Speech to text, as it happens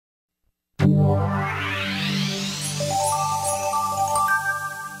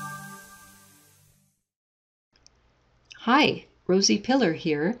Hi, Rosie Pillar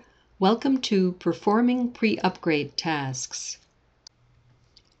here. Welcome to Performing Pre-Upgrade Tasks.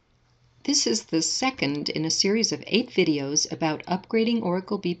 This is the second in a series of 8 videos about upgrading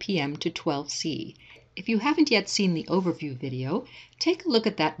Oracle BPM to 12c. If you haven't yet seen the overview video, take a look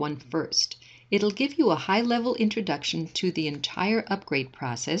at that one first. It'll give you a high-level introduction to the entire upgrade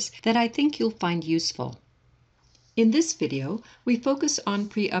process that I think you'll find useful. In this video, we focus on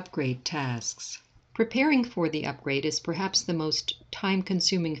pre-upgrade tasks. Preparing for the upgrade is perhaps the most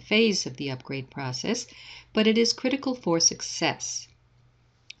time-consuming phase of the upgrade process, but it is critical for success.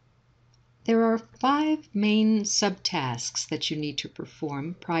 There are 5 main subtasks that you need to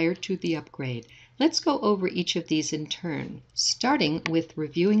perform prior to the upgrade. Let's go over each of these in turn, starting with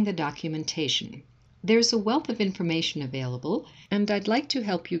reviewing the documentation. There's a wealth of information available, and I'd like to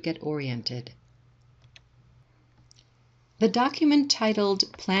help you get oriented. The document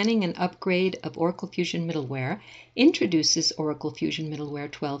titled Planning an Upgrade of Oracle Fusion Middleware introduces Oracle Fusion Middleware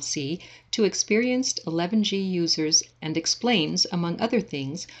 12c to experienced 11G users and explains, among other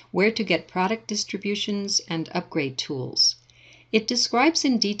things, where to get product distributions and upgrade tools. It describes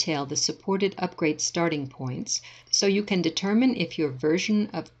in detail the supported upgrade starting points, so you can determine if your version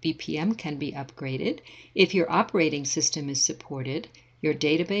of BPM can be upgraded, if your operating system is supported, your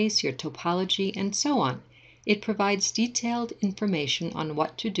database, your topology, and so on. It provides detailed information on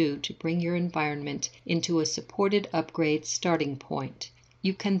what to do to bring your environment into a supported upgrade starting point.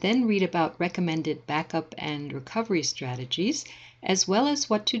 You can then read about recommended backup and recovery strategies, as well as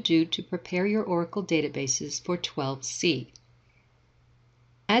what to do to prepare your Oracle databases for 12c.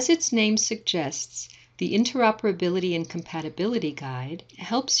 As its name suggests, the Interoperability and Compatibility Guide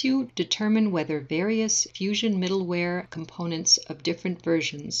helps you determine whether various Fusion middleware components of different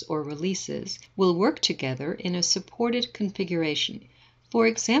versions or releases will work together in a supported configuration. For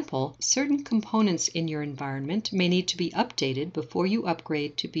example, certain components in your environment may need to be updated before you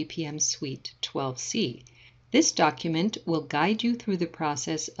upgrade to BPM Suite 12c. This document will guide you through the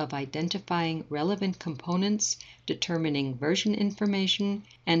process of identifying relevant components, determining version information,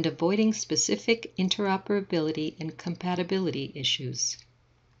 and avoiding specific interoperability and compatibility issues.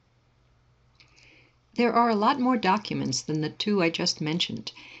 There are a lot more documents than the 2 I just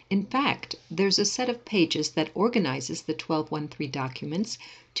mentioned. In fact, there's a set of pages that organizes the 12.1.3 documents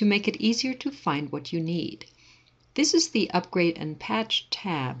to make it easier to find what you need. This is the Upgrade and Patch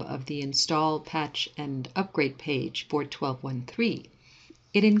tab of the Install, Patch, and Upgrade page for 12.1.3.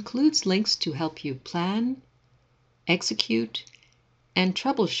 It includes links to help you plan, execute, and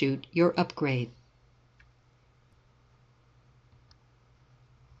troubleshoot your upgrade.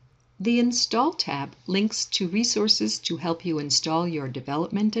 The Install tab links to resources to help you install your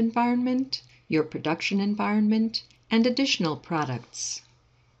development environment, your production environment, and additional products.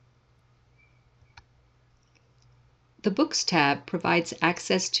 The Books tab provides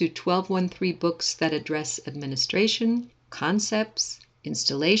access to 12.1.3 books that address administration, concepts,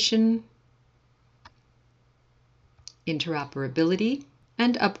 installation, interoperability,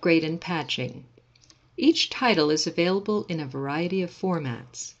 and upgrade and patching. Each title is available in a variety of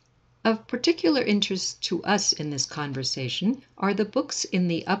formats. Of particular interest to us in this conversation are the books in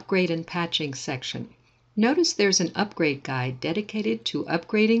the Upgrade and Patching section. Notice there's an upgrade guide dedicated to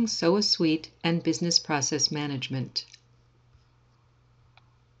upgrading SOA Suite and Business Process Management.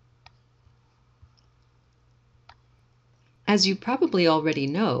 As you probably already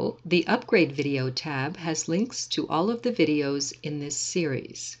know, the Upgrade Video tab has links to all of the videos in this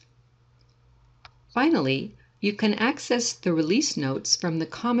series. Finally, you can access the release notes from the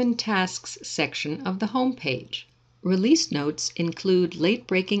Common Tasks section of the home page. Release notes include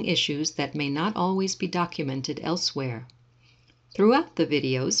late-breaking issues that may not always be documented elsewhere. Throughout the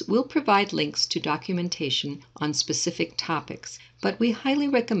videos, we'll provide links to documentation on specific topics, but we highly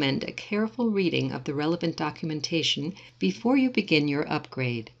recommend a careful reading of the relevant documentation before you begin your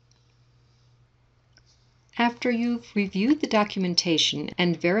upgrade. After you've reviewed the documentation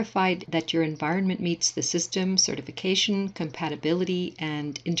and verified that your environment meets the system, certification, compatibility,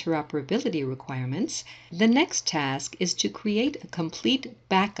 and interoperability requirements, the next task is to create a complete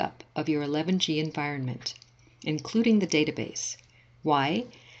backup of your 11G environment, including the database. Why?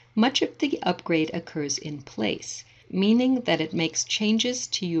 Much of the upgrade occurs in place, meaning that it makes changes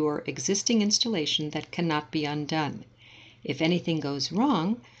to your existing installation that cannot be undone. If anything goes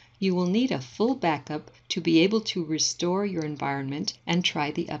wrong, you will need a full backup to be able to restore your environment and try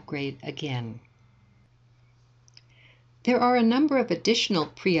the upgrade again. There are a number of additional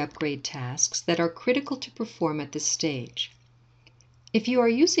pre-upgrade tasks that are critical to perform at this stage. If you are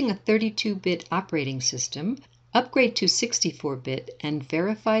using a 32-bit operating system, upgrade to 64-bit and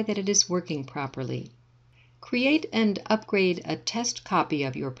verify that it is working properly. Create and upgrade a test copy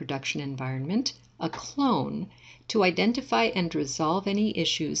of your production environment, a clone, to identify and resolve any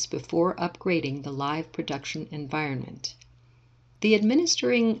issues before upgrading the live production environment. The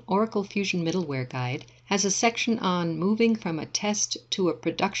Administering Oracle Fusion Middleware Guide has a section on moving from a test to a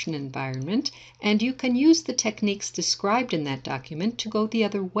production environment, and you can use the techniques described in that document to go the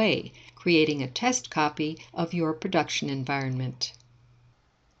other way, creating a test copy of your production environment.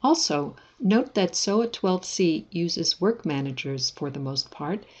 Also, note that SOA 12c uses work managers for the most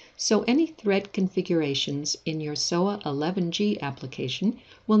part, so any thread configurations in your SOA 11g application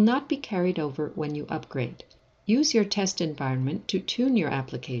will not be carried over when you upgrade. Use your test environment to tune your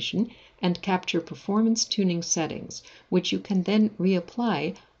application and capture performance tuning settings, which you can then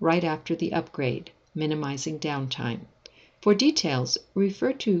reapply right after the upgrade, minimizing downtime. For details,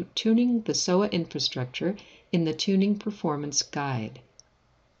 refer to Tuning the SOA Infrastructure in the Tuning Performance Guide.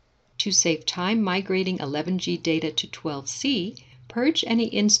 To save time migrating 11g data to 12c, purge any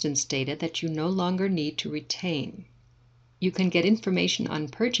instance data that you no longer need to retain. You can get information on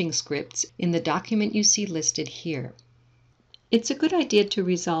purging scripts in the document you see listed here. It's a good idea to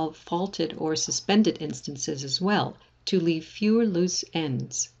resolve faulted or suspended instances as well, to leave fewer loose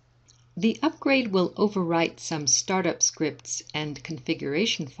ends. The upgrade will overwrite some startup scripts and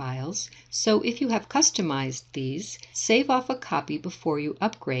configuration files, so if you have customized these, save off a copy before you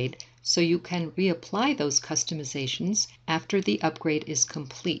upgrade so you can reapply those customizations after the upgrade is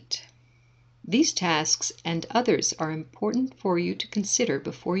complete. These tasks and others are important for you to consider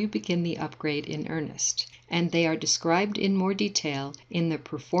before you begin the upgrade in earnest, and they are described in more detail in the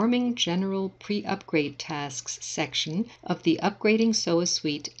Performing General Pre-Upgrade Tasks section of the Upgrading SOA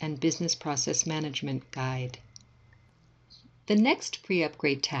Suite and Business Process Management Guide. The next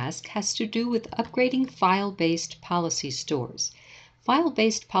pre-upgrade task has to do with upgrading file-based policy stores.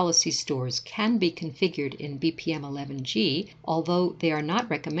 File-based policy stores can be configured in BPM 11g, although they are not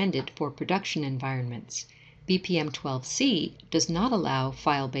recommended for production environments. BPM 12c does not allow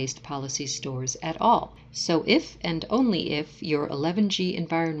file-based policy stores at all, so if and only if your 11g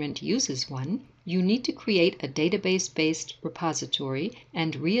environment uses one, you need to create a database-based repository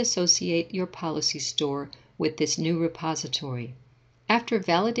and reassociate your policy store with this new repository. After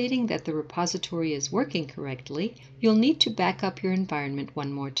validating that the repository is working correctly, you'll need to back up your environment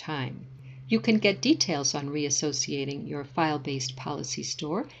one more time. You can get details on reassociating your file-based policy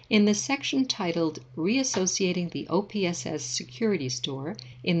store in the section titled Reassociating the OPSS Security Store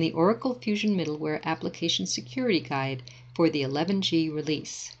in the Oracle Fusion Middleware Application Security Guide for the 11g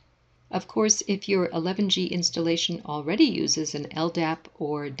release. Of course, if your 11g installation already uses an LDAP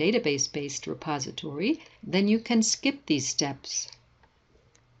or database-based repository, then you can skip these steps.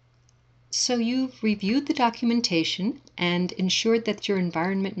 So you've reviewed the documentation and ensured that your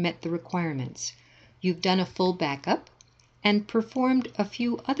environment met the requirements. You've done a full backup and performed a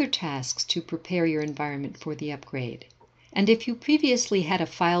few other tasks to prepare your environment for the upgrade. And if you previously had a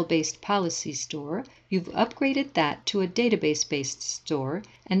file-based policy store, you've upgraded that to a database-based store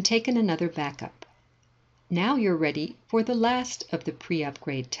and taken another backup. Now you're ready for the last of the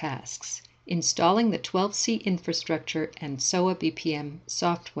pre-upgrade tasks, installing the 12c infrastructure and SOA BPM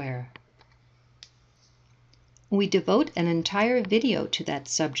software. We devote an entire video to that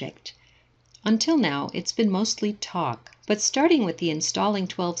subject. Until now, it's been mostly talk, but starting with the Installing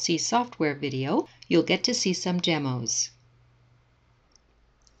 12c software video, you'll get to see some demos.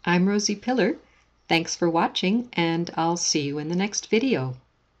 I'm Rosie Piller. Thanks for watching, and I'll see you in the next video.